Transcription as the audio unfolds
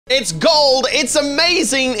It's gold. It's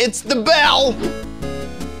amazing. It's the bell.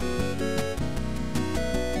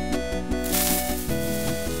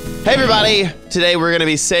 Hey everybody, today we're gonna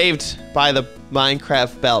be saved by the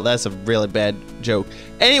Minecraft bell. That's a really bad joke.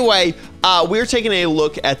 Anyway, we're taking a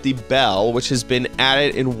look at the bell, which has been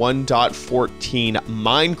added in 1.14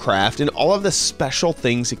 Minecraft and all of the special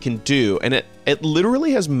things it can do. And it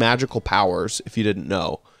literally has magical powers, if you didn't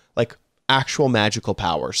know, like actual magical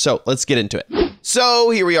powers. So let's get into it. So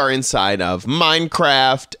here we are inside of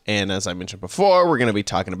Minecraft. And as I mentioned before, we're gonna be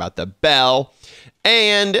talking about the bell.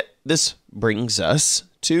 And this brings us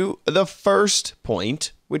to the first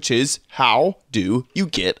point, which is how do you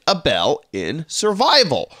get a bell in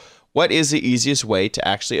survival? What is the easiest way to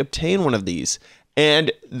actually obtain one of these?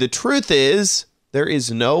 And the truth is, there is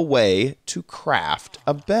no way to craft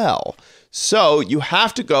a bell. So you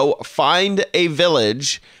have to go find a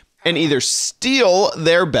village and either steal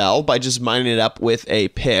their bell by just mining it up with a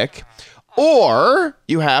pick, or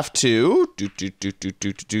you have to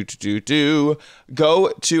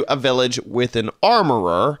go to a village with an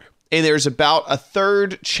armorer, and there's about a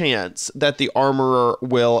third chance that the armorer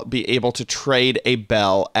will be able to trade a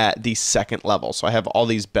bell at the second level. So I have all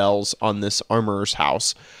these bells on this armorer's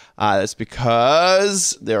house. That's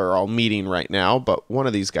because they're all meeting right now, but one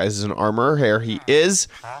of these guys is an armorer. Here he is.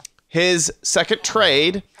 His second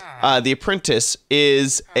trade, the apprentice,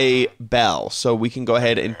 is a bell. So we can go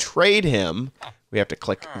ahead and trade him. We have to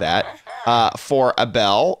click that for a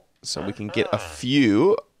bell. So we can get a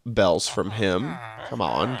few bells from him. Come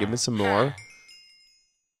on, give me some more.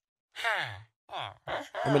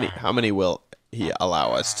 How many will he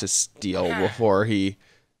allow us to steal before he...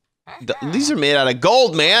 These are made out of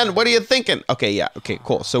gold, man. What are you thinking? Okay, yeah, okay,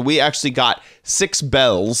 cool. So we actually got 6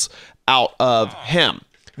 bells out of him.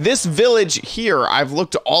 This village here, I've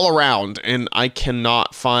looked all around and I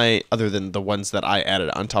cannot find, other than the ones that I added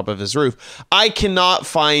on top of his roof, I cannot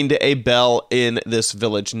find a bell in this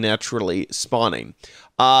village naturally spawning.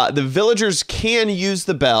 The villagers can use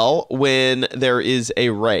the bell when there is a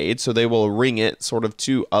raid, so they will ring it sort of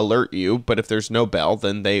to alert you, but if there's no bell,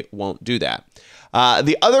 then they won't do that.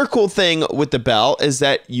 The other cool thing with the bell is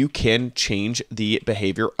that you can change the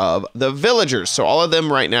behavior of the villagers. So all of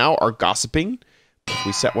them right now are gossiping. If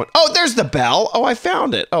we set one, oh, there's the bell. Oh, I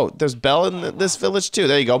found it. Oh, there's bell in this village too.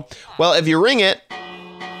 There you go. Well, if you ring it,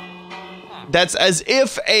 that's as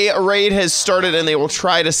if a raid has started and they will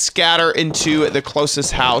try to scatter into the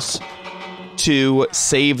closest house to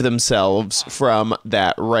save themselves from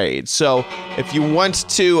that raid. So if you want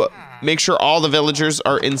to make sure all the villagers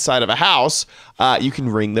are inside of a house, you can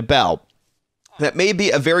ring the bell. That may be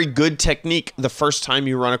a very good technique the first time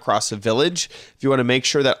you run across a village. If you want to make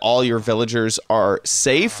sure that all your villagers are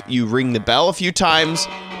safe, you ring the bell a few times,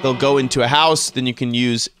 they'll go into a house, then you can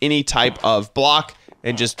use any type of block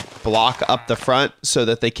and just block up the front so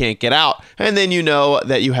that they can't get out. And then you know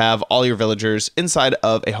that you have all your villagers inside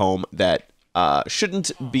of a home that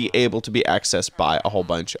shouldn't be able to be accessed by a whole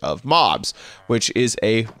bunch of mobs, which is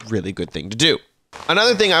a really good thing to do.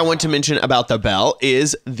 Another thing I want to mention about the bell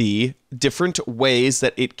is the different ways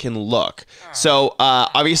that it can look. So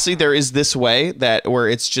obviously there is this way where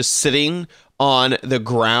it's just sitting on the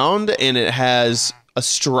ground and it has a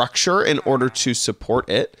structure in order to support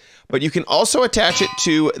it. But you can also attach it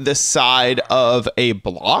to the side of a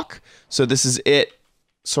block. So this is it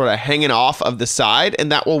sort of hanging off of the side,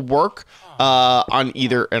 and that will work on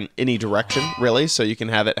any direction, really. So you can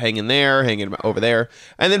have it hanging there, hanging over there.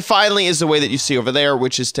 And then finally is the way that you see over there,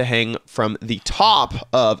 which is to hang from the top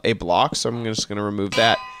of a block. So I'm just going to remove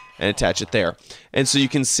that and attach it there. And so you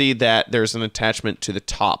can see that there's an attachment to the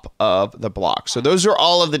top of the block. So those are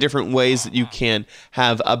all of the different ways that you can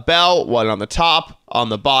have a bell, one on the top, on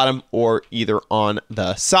the bottom, or either on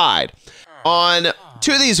the side. On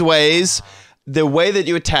 2 of these ways, the way that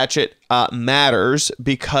you attach it matters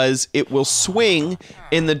because it will swing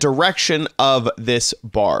in the direction of this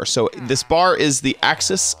bar. So this bar is the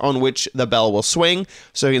axis on which the bell will swing.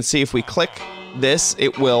 So you can see if we click this,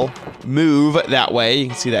 it will move that way. You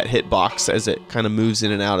can see that hitbox as it kind of moves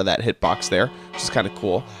in and out of that hitbox there, which is kind of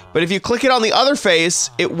cool. But if you click it on the other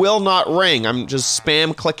face, it will not ring. I'm just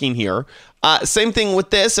spam clicking here. Same thing with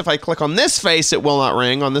this. If I click on this face, it will not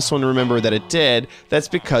ring. On this one, remember that it did. That's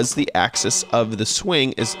because the axis of the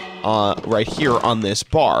swing is right here on this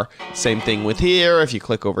bar. Same thing with here. If you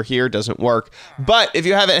click over here, it doesn't work. But if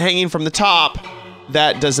you have it hanging from the top,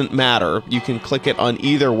 that doesn't matter. You can click it on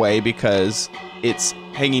either way because it's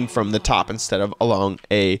hanging from the top instead of along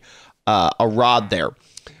a rod there.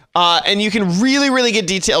 And you can really get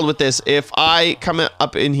detailed with this. If I come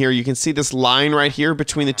up in here, you can see this line right here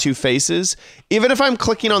between the two faces. Even if I'm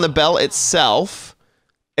clicking on the bell itself,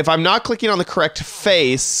 if I'm not clicking on the correct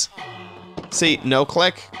face, see, no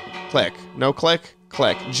click, click, no click,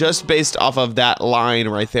 click, just based off of that line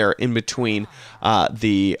right there in between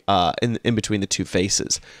in between the two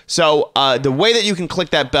faces. So the way that you can click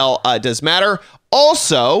that bell does matter.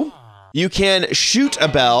 Also, you can shoot a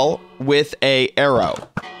bell with a arrow.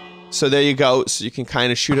 So there you go. So you can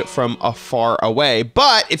kind of shoot it from afar away.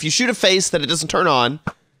 But if you shoot a face that it doesn't turn on,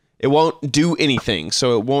 it won't do anything.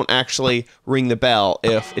 So it won't actually ring the bell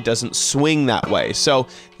if it doesn't swing that way. So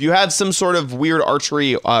if you have some sort of weird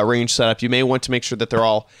archery range setup, you may want to make sure that they're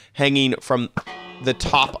all hanging from the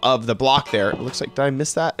top of the block there. It looks like, did I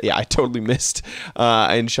miss that? Yeah, I totally missed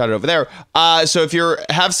and shot it over there. So if you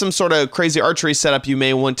have some sort of crazy archery setup, you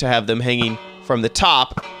may want to have them hanging from the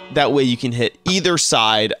top. That way you can hit either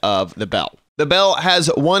side of the bell. The bell has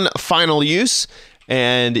one final use,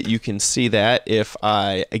 and you can see that if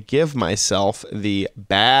I give myself the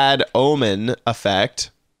bad omen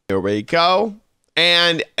effect. Here we go.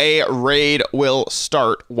 And a raid will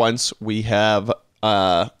start once we have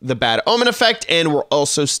the bad omen effect, and we're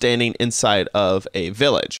also standing inside of a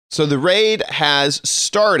village. So the raid has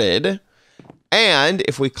started, and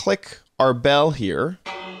if we click our bell here,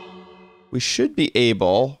 we should be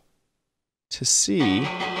able to see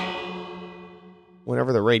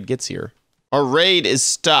whenever the raid gets here. Our raid is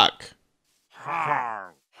stuck.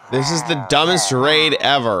 This is the dumbest raid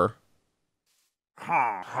ever.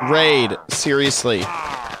 Raid, seriously.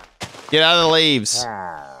 Get out of the leaves.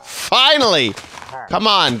 Finally! Come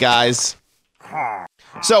on, guys.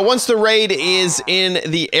 So once the raid is in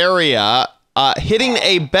the area, hitting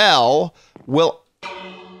a bell will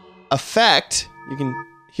affect, you can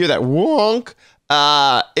hear that wonk,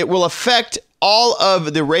 it will affect all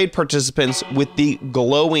of the raid participants with the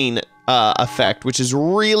glowing effect, which is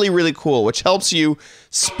really, really cool, which helps you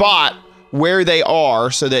spot where they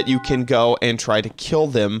are so that you can go and try to kill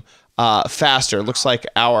them faster. Looks like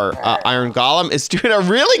our Iron Golem is doing a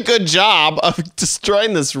really good job of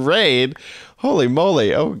destroying this raid. Holy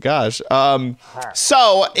moly, oh gosh.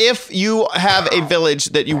 So if you have a village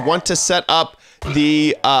that you want to set up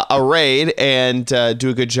a raid and do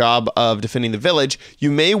a good job of defending the village,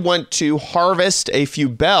 you may want to harvest a few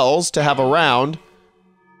bells to have around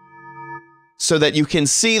so that you can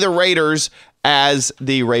see the raiders as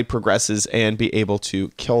the raid progresses and be able to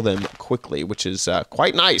kill them quickly, which is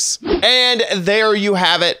quite nice. And there you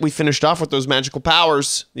have it. We finished off with those magical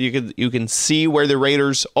powers. You can see where the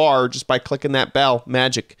raiders are just by clicking that bell.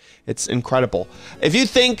 Magic. It's incredible. If you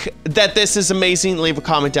think that this is amazing, leave a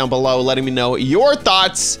comment down below letting me know your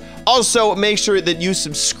thoughts. Also, make sure that you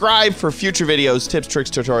subscribe for future videos, tips,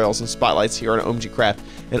 tricks, tutorials, and spotlights here on OMG Craft.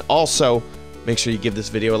 And also, make sure you give this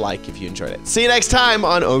video a like if you enjoyed it. See you next time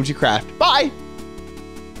on OMG Craft. Bye!